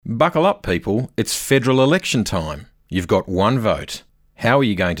Buckle up, people. It's federal election time. You've got one vote. How are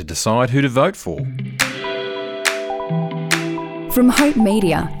you going to decide who to vote for? From Hope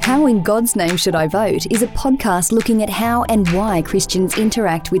Media, How in God's Name Should I Vote is a podcast looking at how and why Christians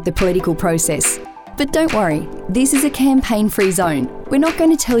interact with the political process. But don't worry, this is a campaign-free zone. We're not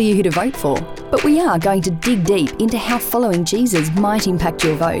going to tell you who to vote for, but we are going to dig deep into how following Jesus might impact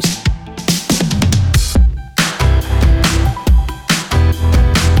your vote.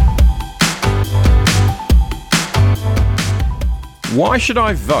 Why should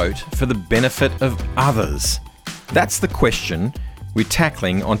I vote for the benefit of others? That's the question we're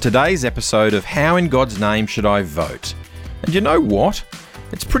tackling on today's episode of How in God's Name Should I Vote? And you know what?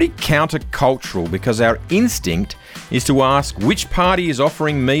 It's pretty countercultural because our instinct is to ask which party is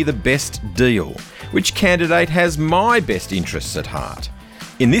offering me the best deal, which candidate has my best interests at heart.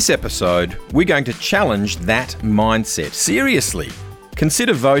 In this episode, we're going to challenge that mindset. Seriously,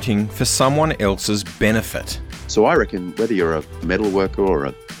 consider voting for someone else's benefit. So I reckon whether you're a metal worker or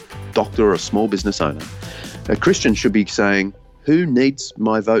a doctor or a small business owner, a Christian should be saying, who needs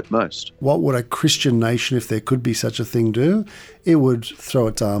my vote most? What would a Christian nation, if there could be such a thing, do? It would throw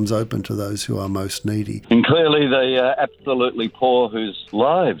its arms open to those who are most needy. And clearly the absolutely poor whose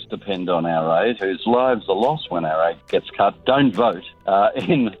lives depend on our aid, whose lives are lost when our aid gets cut, don't vote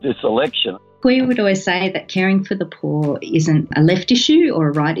in this election. We would always say that caring for the poor isn't a left issue or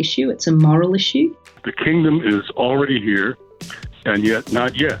a right issue, it's a moral issue. The kingdom is already here and yet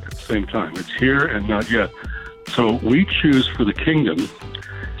not yet at the same time. It's here and not yet. So we choose for the kingdom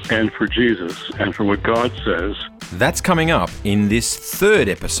and for Jesus and for what God says. That's coming up in this third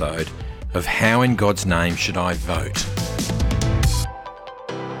episode of How in God's Name Should I Vote?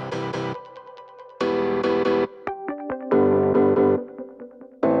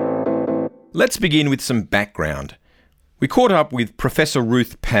 Let's begin with some background. We caught up with Professor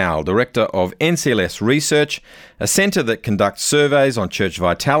Ruth Powell, Director of NCLS Research, a centre that conducts surveys on church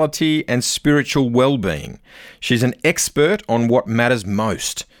vitality and spiritual well-being. She's an expert on what matters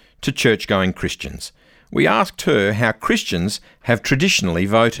most to church-going Christians. We asked her how Christians have traditionally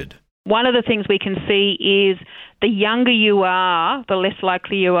voted. One of the things we can see is the younger you are, the less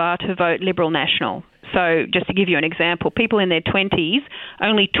likely you are to vote Liberal National. So just to give you an example, people in their 20s,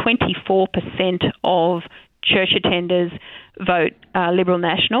 only 24% of church attenders vote Liberal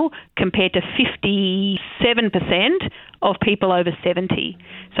National compared to 57% of people over 70.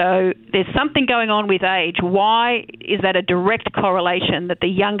 So there's something going on with age. Why is that a direct correlation that the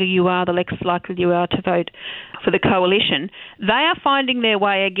younger you are, the less likely you are to vote for the coalition? They are finding their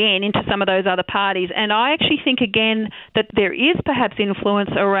way again into some of those other parties. And I actually think, again, that there is perhaps influence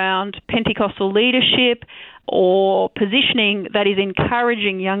around Pentecostal leadership or positioning that is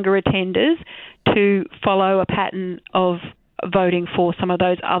encouraging younger attenders to follow a pattern of voting for some of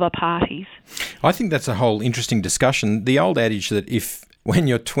those other parties. I think that's a whole interesting discussion. The old adage that when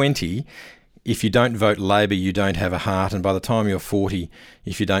you're 20, if you don't vote Labor, you don't have a heart, and by the time you're 40,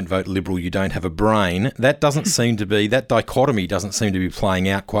 if you don't vote Liberal, you don't have a brain, that dichotomy doesn't seem to be playing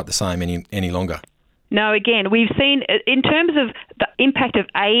out quite the same any longer. No, again, we've seen, in terms of the impact of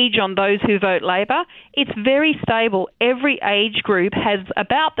age on those who vote Labor, it's very stable. Every age group has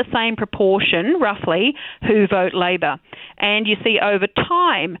about the same proportion, roughly, who vote Labor. And you see over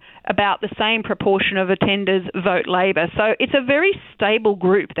time about the same proportion of attenders vote Labor. So it's a very stable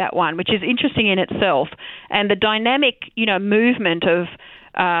group, that one, which is interesting in itself. And the dynamic, movement of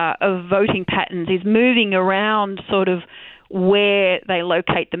voting patterns is moving around sort of where they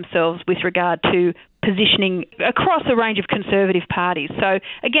locate themselves with regard to positioning across a range of conservative parties. So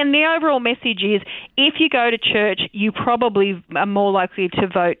again, the overall message is if you go to church, you probably are more likely to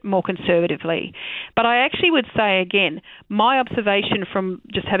vote more conservatively. But I actually would say, again, my observation from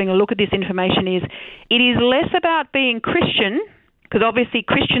just having a look at this information is it is less about being Christian, because obviously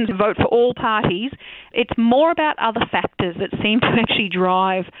Christians vote for all parties. It's more about other factors that seem to actually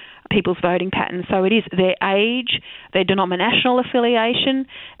drive people's voting patterns. So it is their age, their denominational affiliation,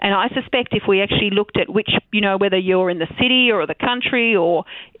 and I suspect if we actually looked at which, whether you're in the city or the country or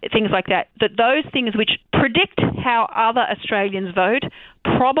things like that, that those things which predict how other Australians vote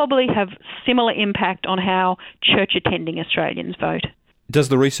probably have similar impact on how church-attending Australians vote. Does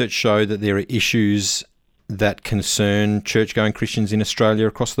the research show that there are issues that concern church-going Christians in Australia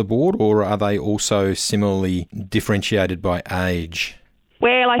across the board, or are they also similarly differentiated by age?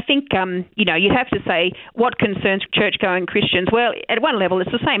 Well, I think, you have to say what concerns church-going Christians. Well, at one level,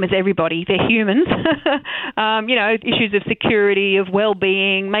 it's the same as everybody. They're humans. Issues of security, of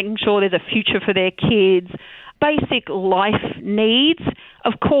well-being, making sure there's a future for their kids. Basic life needs,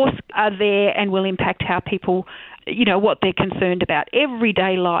 of course, are there and will impact how people what they're concerned about,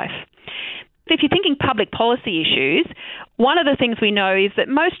 everyday life. If you're thinking public policy issues, one of the things we know is that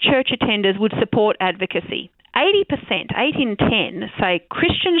most church attenders would support advocacy. 80%, 8 in 10, say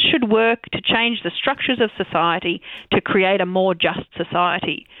Christians should work to change the structures of society to create a more just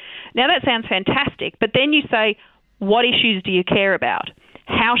society. Now that sounds fantastic, but then you say, what issues do you care about?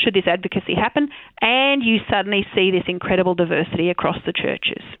 How should this advocacy happen? And you suddenly see this incredible diversity across the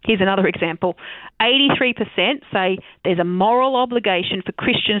churches. Here's another example. 83% say there's a moral obligation for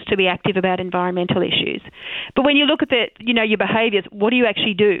Christians to be active about environmental issues. But when you look at your behaviours, what do you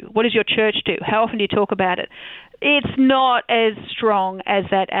actually do? What does your church do? How often do you talk about it? It's not as strong as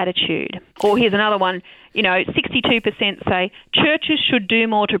that attitude. Or here's another one. 62% say churches should do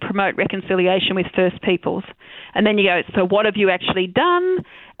more to promote reconciliation with First Peoples. And then you go, so what have you actually done?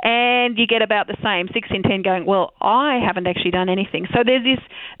 And you get about the same, 6 in 10 going, well, I haven't actually done anything. So there's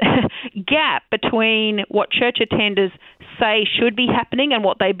this gap between what church attenders say should be happening and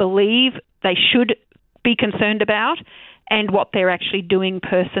what they believe they should be concerned about and what they're actually doing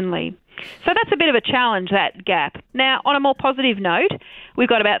personally. So that's a bit of a challenge, that gap. Now, on a more positive note, we've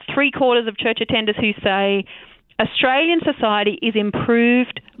got about 3/4 of church attenders who say Australian society is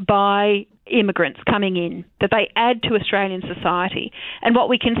improved by immigrants coming in, that they add to Australian society. And what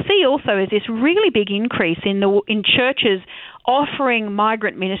we can see also is this really big increase in churches offering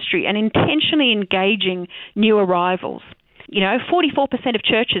migrant ministry and intentionally engaging new arrivals. 44% of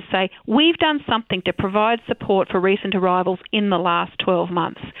churches say we've done something to provide support for recent arrivals in the last 12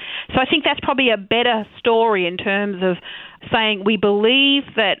 months. So I think that's probably a better story in terms of saying we believe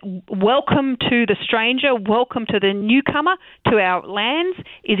that welcome to the stranger, welcome to the newcomer to our lands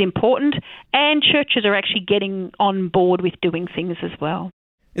is important, and churches are actually getting on board with doing things as well.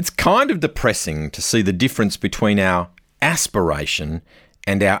 It's kind of depressing to see the difference between our aspiration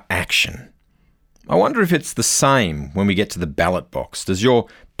and our action. I wonder if it's the same when we get to the ballot box. Does your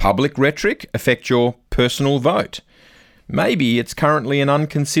public rhetoric affect your personal vote? Maybe it's currently an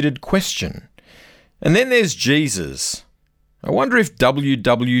unconsidered question. And then there's Jesus. I wonder if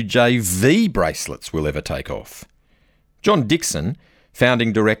WWJV bracelets will ever take off. John Dixon,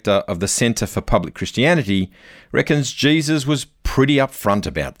 founding director of the Centre for Public Christianity, reckons Jesus was pretty upfront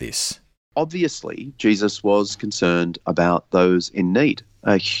about this. Obviously, Jesus was concerned about those in need.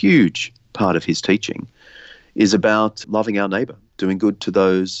 A huge part of his teaching is about loving our neighbour, doing good to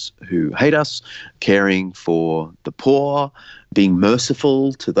those who hate us, caring for the poor, being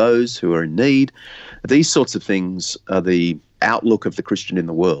merciful to those who are in need. These sorts of things are the outlook of the Christian in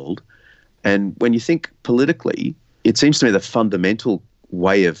the world. And when you think politically, it seems to me the fundamental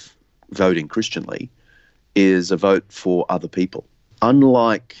way of voting Christianly is a vote for other people.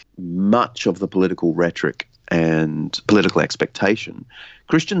 Unlike much of the political rhetoric and political expectation,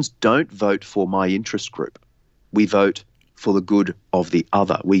 Christians don't vote for my interest group. We vote for the good of the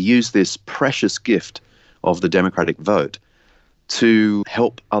other. We use this precious gift of the democratic vote to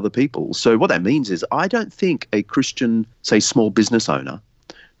help other people. So what that means is I don't think a Christian, say, small business owner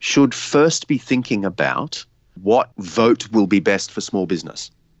should first be thinking about what vote will be best for small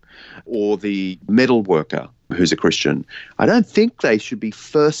business. Or the metal worker who's a Christian, I don't think they should be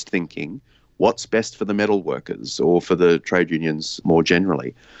first thinking what's best for the metal workers or for the trade unions more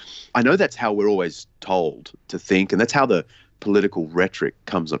generally. I know that's how we're always told to think, and that's how the political rhetoric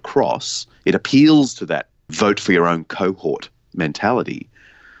comes across. It appeals to that vote for your own cohort mentality.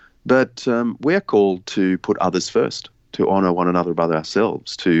 But we're called to put others first, to honour one another above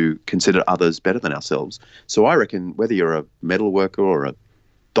ourselves, to consider others better than ourselves. So I reckon whether you're a metal worker or a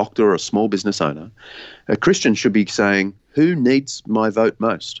doctor or a small business owner, a Christian should be saying, who needs my vote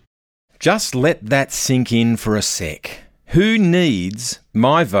most? Just let that sink in for a sec. Who needs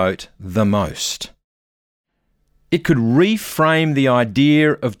my vote the most? It could reframe the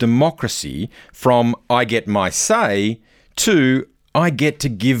idea of democracy from I get my say to I get to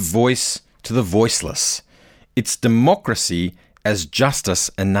give voice to the voiceless. It's democracy as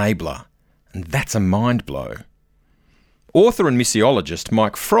justice enabler, and that's a mind blow. Author and missiologist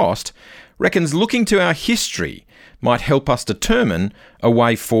Mike Frost reckons looking to our history might help us determine a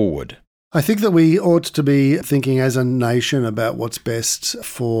way forward. I think that we ought to be thinking as a nation about what's best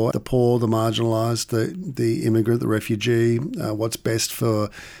for the poor, the marginalised, the immigrant, the refugee, what's best for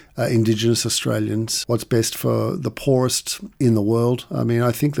Indigenous Australians, what's best for the poorest in the world. I mean,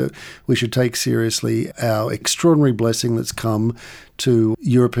 I think that we should take seriously our extraordinary blessing that's come to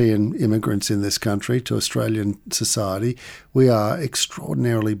European immigrants in this country, to Australian society. We are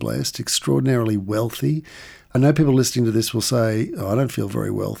extraordinarily blessed, extraordinarily wealthy. I know people listening to this will say, I don't feel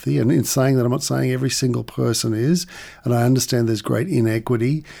very wealthy. And in saying that, I'm not saying every single person is. And I understand there's great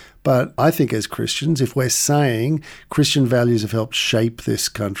inequity. But I think as Christians, if we're saying Christian values have helped shape this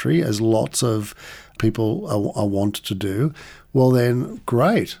country, as lots of people are want to do, well then,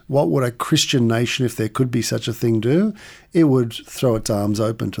 great. What would a Christian nation, if there could be such a thing, do? It would throw its arms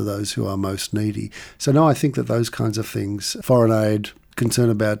open to those who are most needy. So no, I think that those kinds of things, foreign aid, concern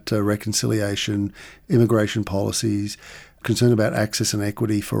about reconciliation, immigration policies, concern about access and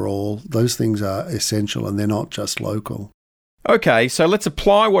equity for all, those things are essential and they're not just local. Okay, so let's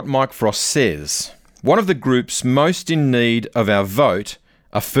apply what Mike Frost says. One of the groups most in need of our vote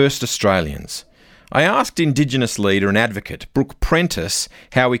are First Australians. I asked Indigenous leader and advocate Brooke Prentice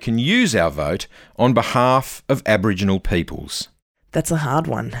how we can use our vote on behalf of Aboriginal peoples. That's a hard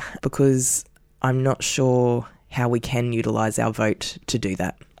one because I'm not sure how we can utilise our vote to do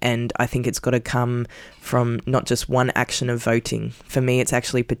that. And I think it's got to come from not just one action of voting. For me, it's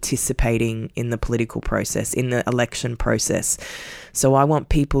actually participating in the political process, in the election process. So I want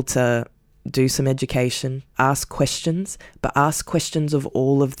people to do some education, ask questions, but ask questions of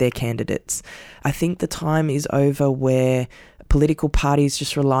all of their candidates. I think the time is over where political parties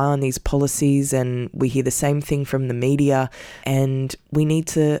just rely on these policies and we hear the same thing from the media, and we need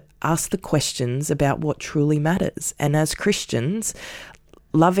to ask the questions about what truly matters. And as Christians,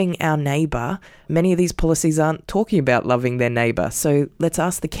 loving our neighbour, many of these policies aren't talking about loving their neighbour. So let's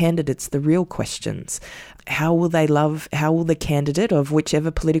ask the candidates the real questions. How will the candidate of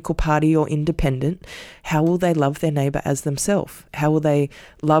whichever political party or independent, how will they love their neighbour as themselves? How will they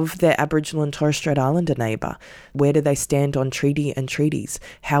love their Aboriginal and Torres Strait Islander neighbour? Where do they stand on treaty and treaties?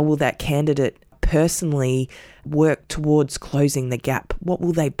 How will that candidate personally work towards closing the gap? What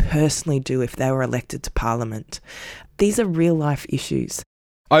will they personally do if they were elected to Parliament? These are real life issues.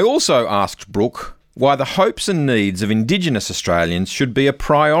 I also asked Brooke why the hopes and needs of Indigenous Australians should be a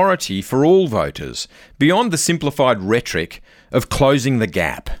priority for all voters, beyond the simplified rhetoric of closing the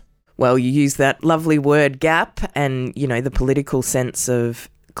gap. Well, you use that lovely word gap and, the political sense of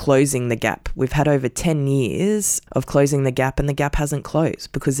closing the gap. We've had over 10 years of closing the gap and the gap hasn't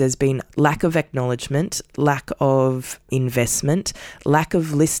closed because there's been lack of acknowledgement, lack of investment, lack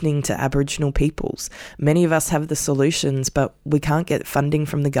of listening to Aboriginal peoples. Many of us have the solutions, but we can't get funding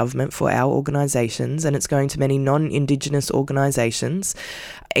from the government for our organisations, and it's going to many non-Indigenous organisations,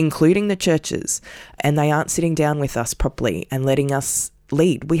 including the churches, and they aren't sitting down with us properly and letting us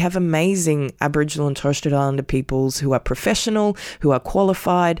lead. We have amazing Aboriginal and Torres Strait Islander peoples who are professional, who are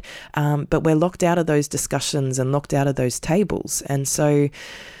qualified, but we're locked out of those discussions and locked out of those tables. And so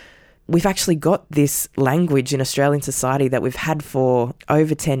we've actually got this language in Australian society that we've had for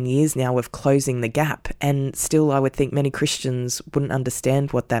over 10 years now of closing the gap. And still, I would think many Christians wouldn't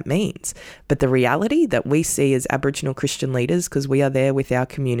understand what that means. But the reality that we see as Aboriginal Christian leaders, because we are there with our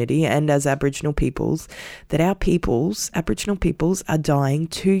community and as Aboriginal peoples, that our peoples, Aboriginal peoples, are dying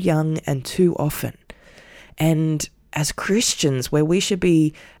too young and too often. And as Christians, where we should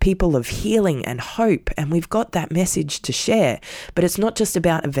be people of healing and hope, and we've got that message to share. But it's not just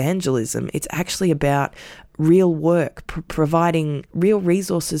about evangelism, it's actually about real work, providing real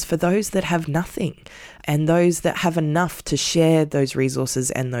resources for those that have nothing and those that have enough to share those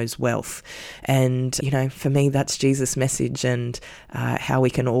resources and those wealth. And, for me, that's Jesus' message and how we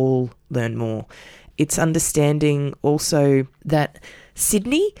can all learn more. It's understanding also that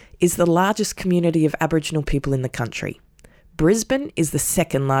Sydney is the largest community of Aboriginal people in the country. Brisbane is the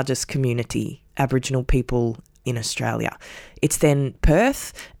second largest community Aboriginal people in Australia. It's then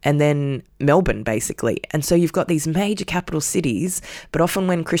Perth and then Melbourne, basically. And so you've got these major capital cities, but often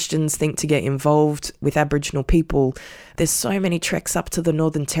when Christians think to get involved with Aboriginal people, there's so many treks up to the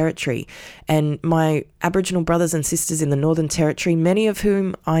Northern Territory. And my Aboriginal brothers and sisters in the Northern Territory, many of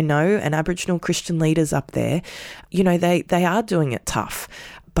whom I know, and Aboriginal Christian leaders up there, they are doing it tough.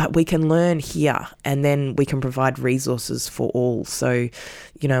 But we can learn here and then we can provide resources for all. So,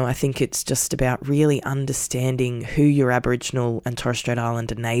 I think it's just about really understanding who your Aboriginal and Torres Strait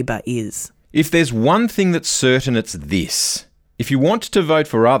Islander neighbour is. If there's one thing that's certain, it's this. If you want to vote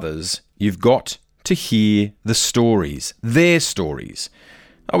for others, you've got to hear the stories, their stories.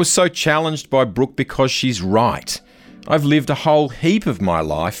 I was so challenged by Brooke because she's right. I've lived a whole heap of my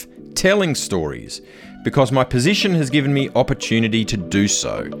life telling stories, because my position has given me opportunity to do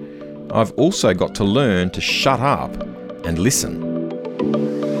so. I've also got to learn to shut up and listen.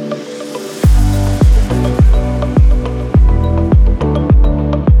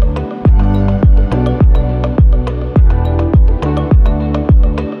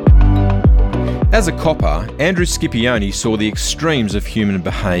 As a copper, Andrew Scipione saw the extremes of human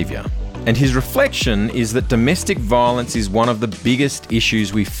behaviour, and his reflection is that domestic violence is one of the biggest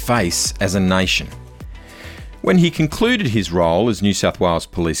issues we face as a nation. When he concluded his role as New South Wales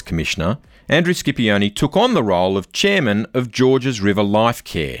Police Commissioner, Andrew Scipione took on the role of chairman of Georges River Life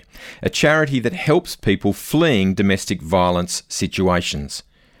Care, a charity that helps people fleeing domestic violence situations.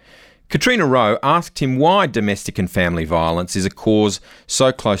 Katrina Rowe asked him why domestic and family violence is a cause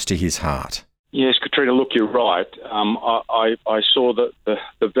so close to his heart. Yes, Katrina, look, you're right. I saw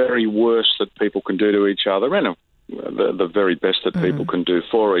the very worst that people can do to each other and the very best that people can do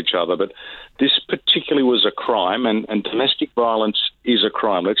for each other. But this particularly was a crime, and domestic violence is a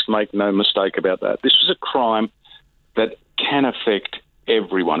crime. Let's make no mistake about that. This was a crime that can affect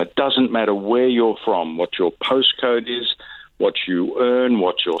everyone. It doesn't matter where you're from, what your postcode is, what you earn,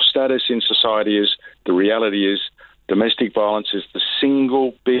 what your status in society is. The reality is domestic violence is the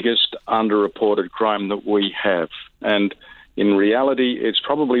single biggest underreported crime that we have. And in reality, it's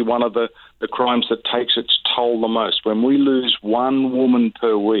probably one of the crimes that takes its toll the most. When we lose one woman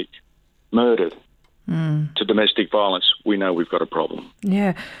per week murdered to domestic violence, we know we've got a problem.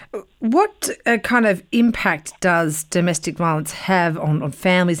 Yeah. What kind of impact does domestic violence have on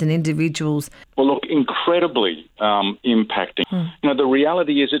families and individuals? Well, look, incredibly impacting. You know, the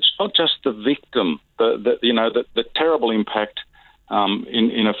reality is it's not just the victim, the terrible impact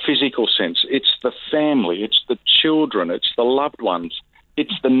in a physical sense. It's the family, it's the children, it's the loved ones,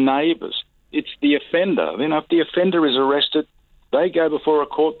 it's the neighbours, it's the offender. You know, if the offender is arrested, they go before a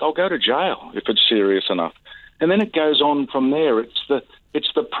court, they'll go to jail if it's serious enough. And then it goes on from there. It's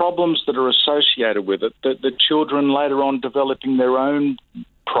the problems that are associated with it, the children later on developing their own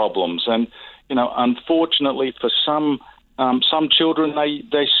problems. And, you know, unfortunately for some children,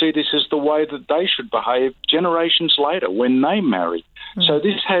 they see this as the way that they should behave generations later when they marry. So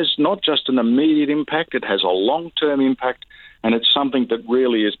this has not just an immediate impact, it has a long-term impact, and it's something that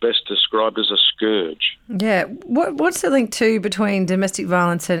really is best described as a scourge. Yeah. What's the link, too, between domestic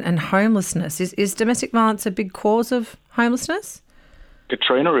violence and homelessness? Is domestic violence a big cause of homelessness?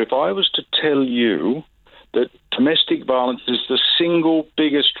 Katrina, if I was to tell you that domestic violence is the single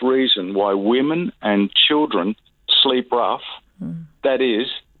biggest reason why women and children sleep rough, that is,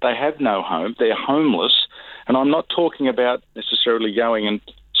 they have no home, they're homeless, and I'm not talking about necessarily going and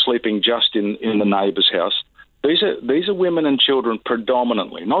sleeping just in the neighbour's house. These are women and children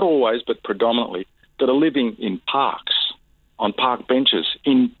predominantly, not always, but predominantly, that are living in parks, on park benches,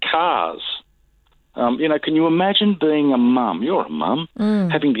 in cars. You know, can you imagine being a mum? You're a mum,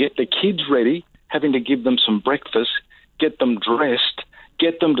 having to get the kids ready, having to give them some breakfast, get them dressed,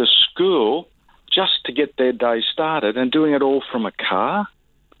 get them to school, just to get their day started, and doing it all from a car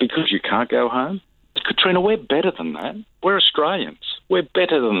because you can't go home? Katrina, we're better than that. We're Australians. We're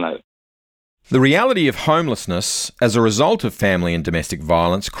better than that. The reality of homelessness as a result of family and domestic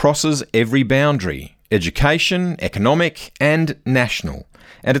violence crosses every boundary: education, economic and national.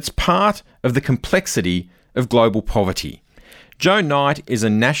 And it's part of the complexity of global poverty. Jo Knight is a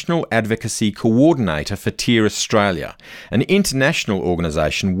National Advocacy Coordinator for TEAR Australia, an international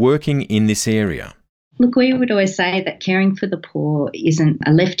organisation working in this area. Look, we would always say that caring for the poor isn't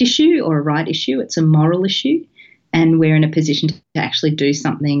a left issue or a right issue, it's a moral issue. And we're in a position to actually do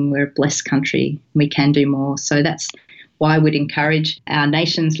something. We're a blessed country. We can do more. So that's why I would encourage our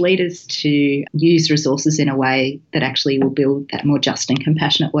nation's leaders to use resources in a way that actually will build that more just and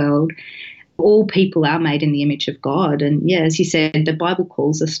compassionate world. All people are made in the image of God. And yeah, as you said, the Bible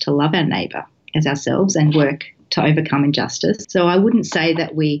calls us to love our neighbour as ourselves and work to overcome injustice. So I wouldn't say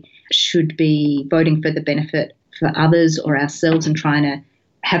that we should be voting for the benefit for others or ourselves and trying to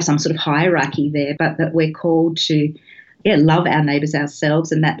have some sort of hierarchy there, but that we're called to love our neighbours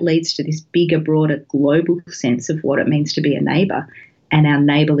ourselves, and that leads to this bigger, broader, global sense of what it means to be a neighbour and our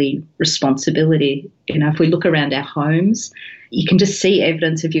neighbourly responsibility. You know, if we look around our homes, you can just see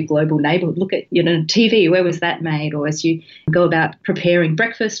evidence of your global neighbourhood. Look at, TV, where was that made? Or as you go about preparing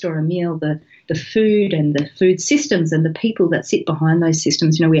breakfast or a meal, the food and the food systems and the people that sit behind those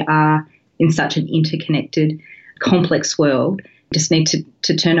systems. We are in such an interconnected, complex world. We just need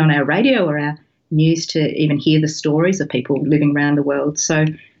to turn on our radio or our news to even hear the stories of people living around the world. So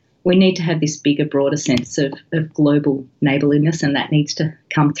we need to have this bigger, broader sense of global neighbourliness, and that needs to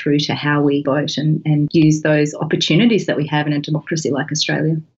come through to how we vote and use those opportunities that we have in a democracy like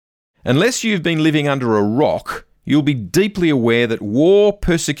Australia. Unless you've been living under a rock, you'll be deeply aware that war,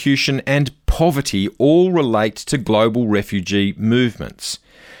 persecution and poverty all relate to global refugee movements.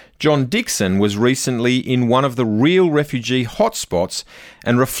 John Dixon was recently in one of the real refugee hotspots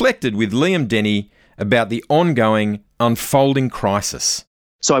and reflected with Liam Denny about the ongoing, unfolding crisis.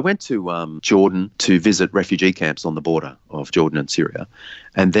 So I went to Jordan to visit refugee camps on the border of Jordan and Syria.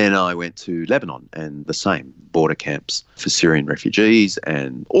 And then I went to Lebanon and the same border camps for Syrian refugees,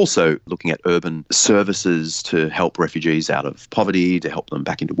 and also looking at urban services to help refugees out of poverty, to help them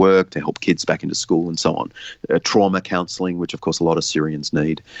back into work, to help kids back into school and so on. Trauma counselling, which of course a lot of Syrians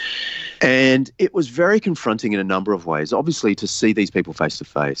need. And it was very confronting in a number of ways. Obviously, to see these people face to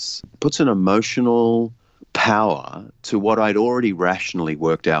face puts an emotional power to what I'd already rationally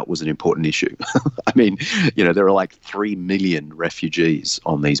worked out was an important issue. I mean, there are like 3 million refugees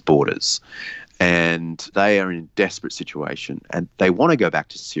on these borders, and they are in a desperate situation, and they want to go back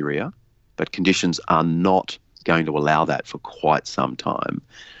to Syria, but conditions are not going to allow that for quite some time.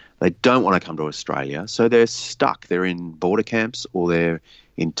 They don't want to come to Australia, so they're stuck. They're in border camps, or they're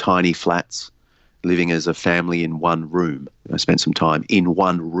in tiny flats, living as a family in one room. I spent some time in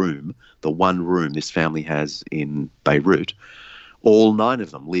one room, the one room this family has in Beirut. All 9 of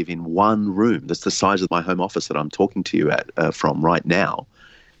them live in one room. That's the size of my home office that I'm talking to you from right now,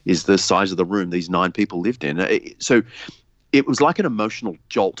 is the size of the room these 9 people lived in. So it was like an emotional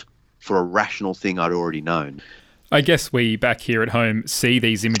jolt for a rational thing I'd already known. I guess we back here at home see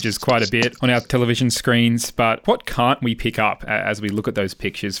these images quite a bit on our television screens, but what can't we pick up as we look at those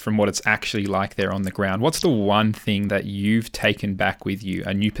pictures from what it's actually like there on the ground? What's the one thing that you've taken back with you,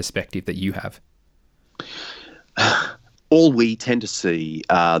 a new perspective that you have? All we tend to see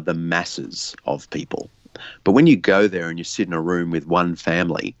are the masses of people. But when you go there and you sit in a room with one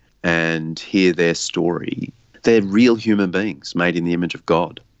family and hear their story, they're real human beings made in the image of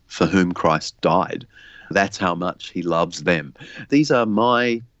God, for whom Christ died. That's how much he loves them. These are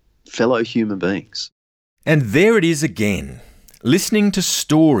my fellow human beings. And there it is again. Listening to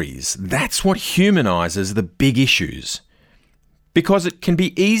stories, that's what humanises the big issues. Because it can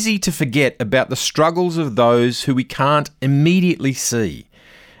be easy to forget about the struggles of those who we can't immediately see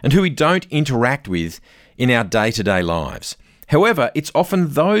and who we don't interact with in our day-to-day lives. However, it's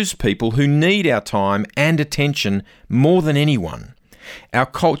often those people who need our time and attention more than anyone. Our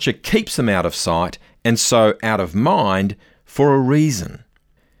culture keeps them out of sight and so out of mind for a reason.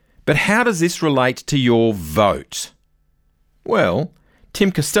 But how does this relate to your vote? Well,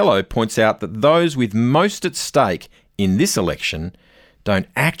 Tim Costello points out that those with most at stake in this election don't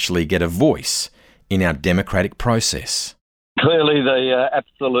actually get a voice in our democratic process. Clearly, the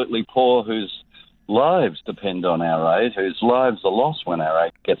absolutely poor whose lives depend on our aid, whose lives are lost when our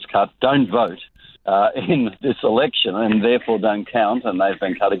aid gets cut, don't vote in this election and therefore don't count, and they've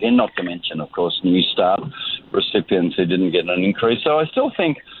been cut again, not to mention, of course, New Start recipients who didn't get an increase. So I still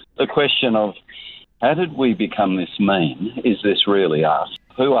think the question of how did we become this mean? Is this really us?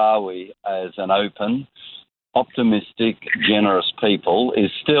 Who are we as an open, optimistic, generous people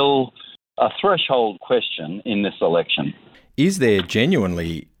is still a threshold question in this election. Is there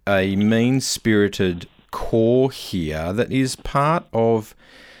genuinely a mean-spirited core here that is part of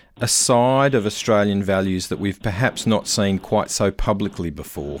a side of Australian values that we've perhaps not seen quite so publicly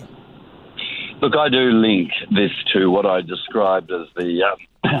before? Look, I do link this to what I described as the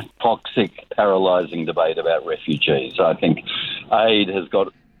toxic, paralysing debate about refugees. I think aid has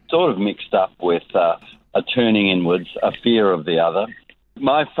got sort of mixed up with a turning inwards, a fear of the other.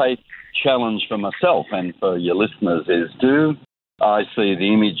 My faith challenge for myself and for your listeners is, do I see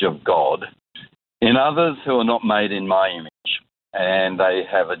the image of God in others who are not made in my image? And they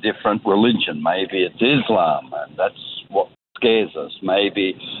have a different religion. Maybe it's Islam, and that's what scares us.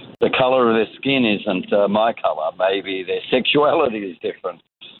 Maybe the colour of their skin isn't my colour. Maybe their sexuality is different.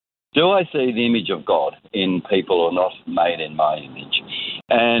 Do I see the image of God in people who are not made in my image?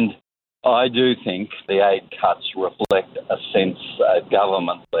 And I do think the aid cuts reflect a sense at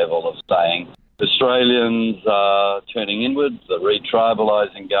government level of saying Australians are turning inwards, the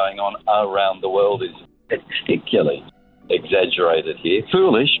retribalising going on around the world is particularly exaggerated here.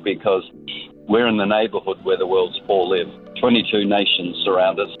 Foolish, because we're in the neighbourhood where the world's poor live. 22 nations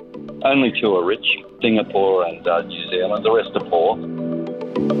surround us. Only 2 are rich, Singapore and New Zealand. The rest are poor.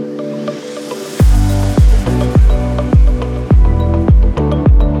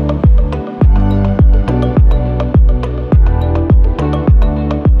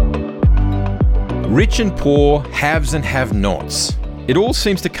 Rich and poor, haves and have-nots. It all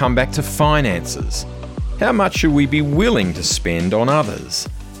seems to come back to finances. How much should we be willing to spend on others?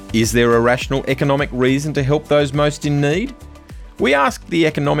 Is there a rational economic reason to help those most in need? We asked the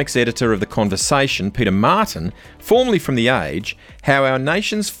economics editor of The Conversation, Peter Martin, formerly from The Age, how our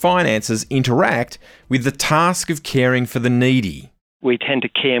nation's finances interact with the task of caring for the needy. We tend to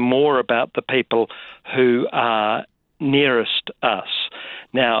care more about the people who are nearest us.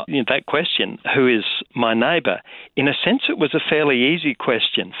 Now, that question, who is my neighbour? In a sense, it was a fairly easy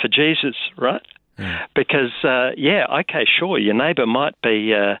question for Jesus, right? Because, okay, sure, your neighbour might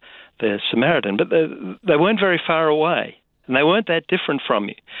be the Samaritan, but they weren't very far away, and they weren't that different from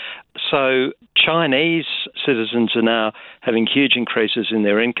you. So Chinese citizens are now having huge increases in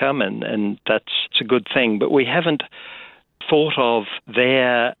their income, and that's a good thing, but we haven't thought of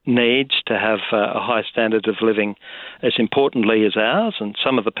their needs to have a high standard of living as importantly as ours. And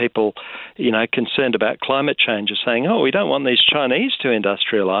some of the people, concerned about climate change are saying, we don't want these Chinese to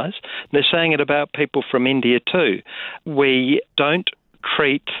industrialise. They're saying it about people from India too. We don't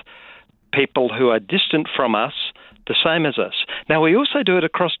treat people who are distant from us the same as us. Now, we also do it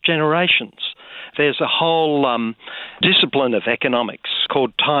across generations. There's a whole discipline of economics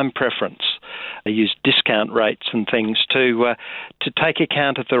called time preference. They use discount rates and things to take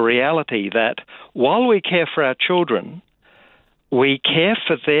account of the reality that while we care for our children, we care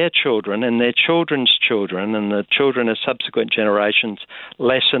for their children and their children's children and the children of subsequent generations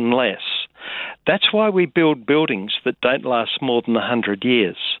less and less. That's why we build buildings that don't last more than 100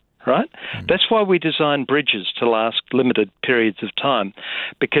 years. Right? That's why we design bridges to last limited periods of time,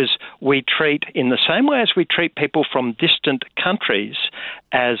 because we treat, in the same way as we treat people from distant countries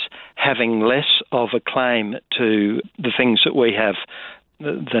as having less of a claim to the things that we have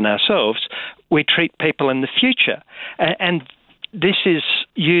than ourselves, we treat people in the future. And this is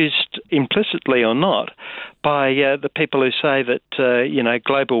used implicitly or not by the people who say that,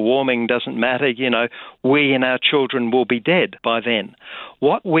 global warming doesn't matter, we and our children will be dead by then.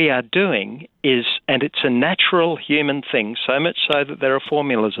 What we are doing is, and it's a natural human thing, so much so that there are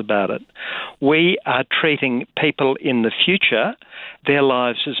formulas about it, we are treating people in the future, their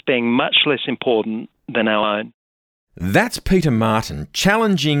lives, as being much less important than our own. That's Peter Martin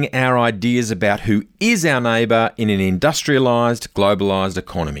challenging our ideas about who is our neighbour in an industrialised, globalised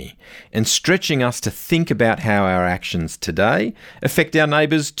economy, and stretching us to think about how our actions today affect our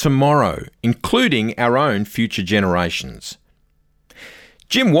neighbours tomorrow, including our own future generations.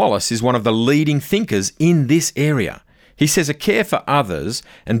 Jim Wallis is one of the leading thinkers in this area. He says a care for others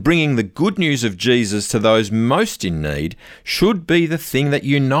and bringing the good news of Jesus to those most in need should be the thing that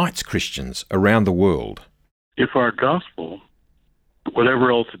unites Christians around the world. If our gospel,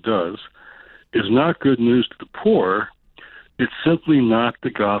 whatever else it does, is not good news to the poor, it's simply not the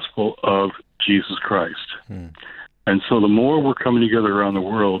gospel of Jesus Christ. And so the more we're coming together around the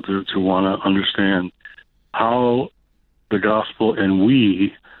world to want to understand how the gospel and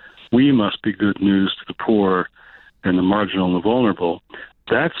we must be good news to the poor and the marginal and the vulnerable,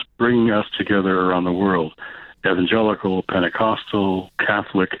 that's bringing us together around the world. Evangelical, Pentecostal,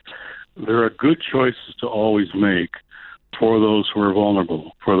 Catholic, there are good choices to always make for those who are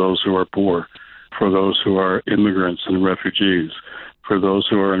vulnerable, for those who are poor, for those who are immigrants and refugees, for those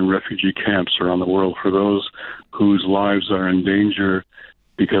who are in refugee camps around the world, for those whose lives are in danger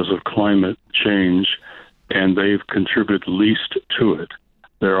because of climate change, and they've contributed least to it.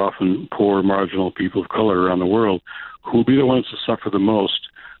 They're often poor, marginal people of color around the world who will be the ones to suffer the most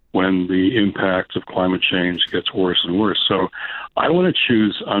when the impact of climate change gets worse and worse. So I want to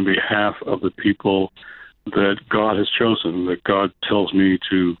choose on behalf of the people that God has chosen, that God tells me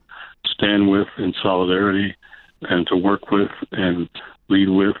to stand with in solidarity and to work with and lead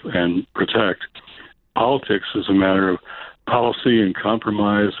with and protect. Politics is a matter of policy and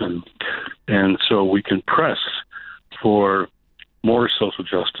compromise, and so we can press for more social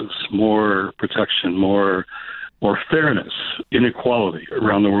justice, more protection, more fairness. Inequality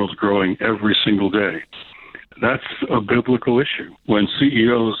around the world is growing every single day. That's a biblical issue. When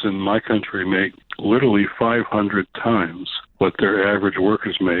CEOs in my country make literally 500 times what their average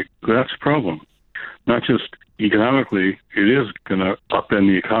workers make, that's a problem. Not just economically, it is going to upend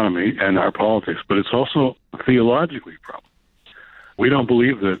the economy and our politics, but it's also theologically a problem. We don't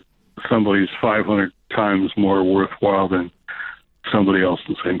believe that somebody's 500 times more worthwhile than somebody else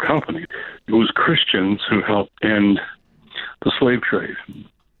in the same company. It was Christians who helped end the slave trade.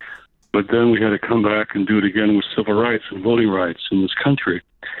 But then we had to come back and do it again with civil rights and voting rights in this country.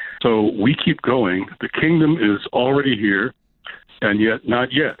 So we keep going. The kingdom is already here, and yet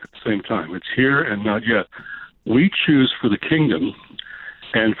not yet at the same time. It's here and not yet. We choose for the kingdom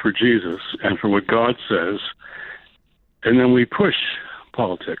and for Jesus and for what God says, and then we push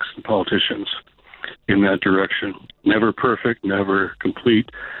politics and politicians in that direction. Never perfect, never complete,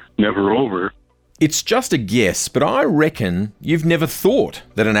 never over. It's just a guess, but I reckon you've never thought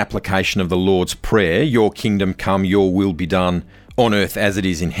that an application of the Lord's Prayer, your kingdom come, your will be done on earth as it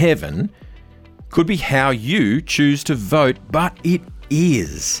is in heaven, could be how you choose to vote, but it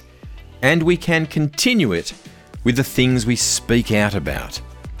is. And we can continue it with the things we speak out about.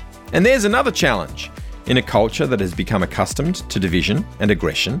 And there's another challenge. In a culture that has become accustomed to division and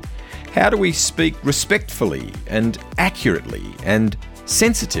aggression, how do we speak respectfully and accurately and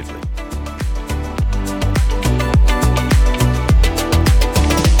sensitively?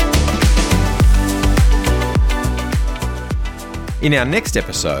 In our next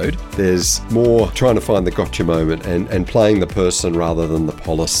episode, there's more trying to find the gotcha moment and playing the person rather than the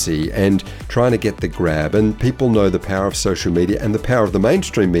policy and trying to get the grab. And people know the power of social media and the power of the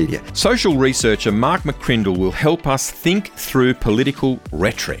mainstream media. Social researcher Mark McCrindle will help us think through political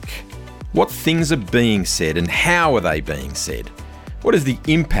rhetoric. What things are being said and how are they being said? What is the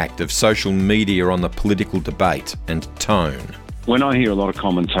impact of social media on the political debate and tone? When I hear a lot of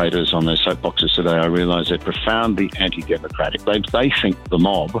commentators on their soapboxes today, I realise they're profoundly anti-democratic. They think the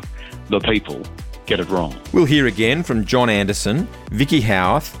mob, the people, get it wrong. We'll hear again from John Anderson, Vicky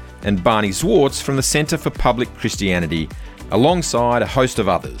Howarth and Barney Zwartz from the Centre for Public Christianity, alongside a host of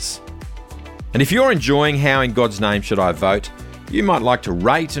others. And if you're enjoying How in God's Name Should I Vote, you might like to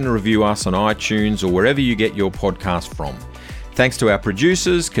rate and review us on iTunes or wherever you get your podcast from. Thanks to our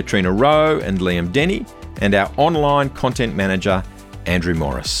producers, Katrina Rowe and Liam Denny, and our online content manager, Andrew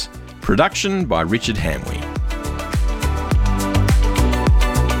Morris. Production by Richard Hamwee.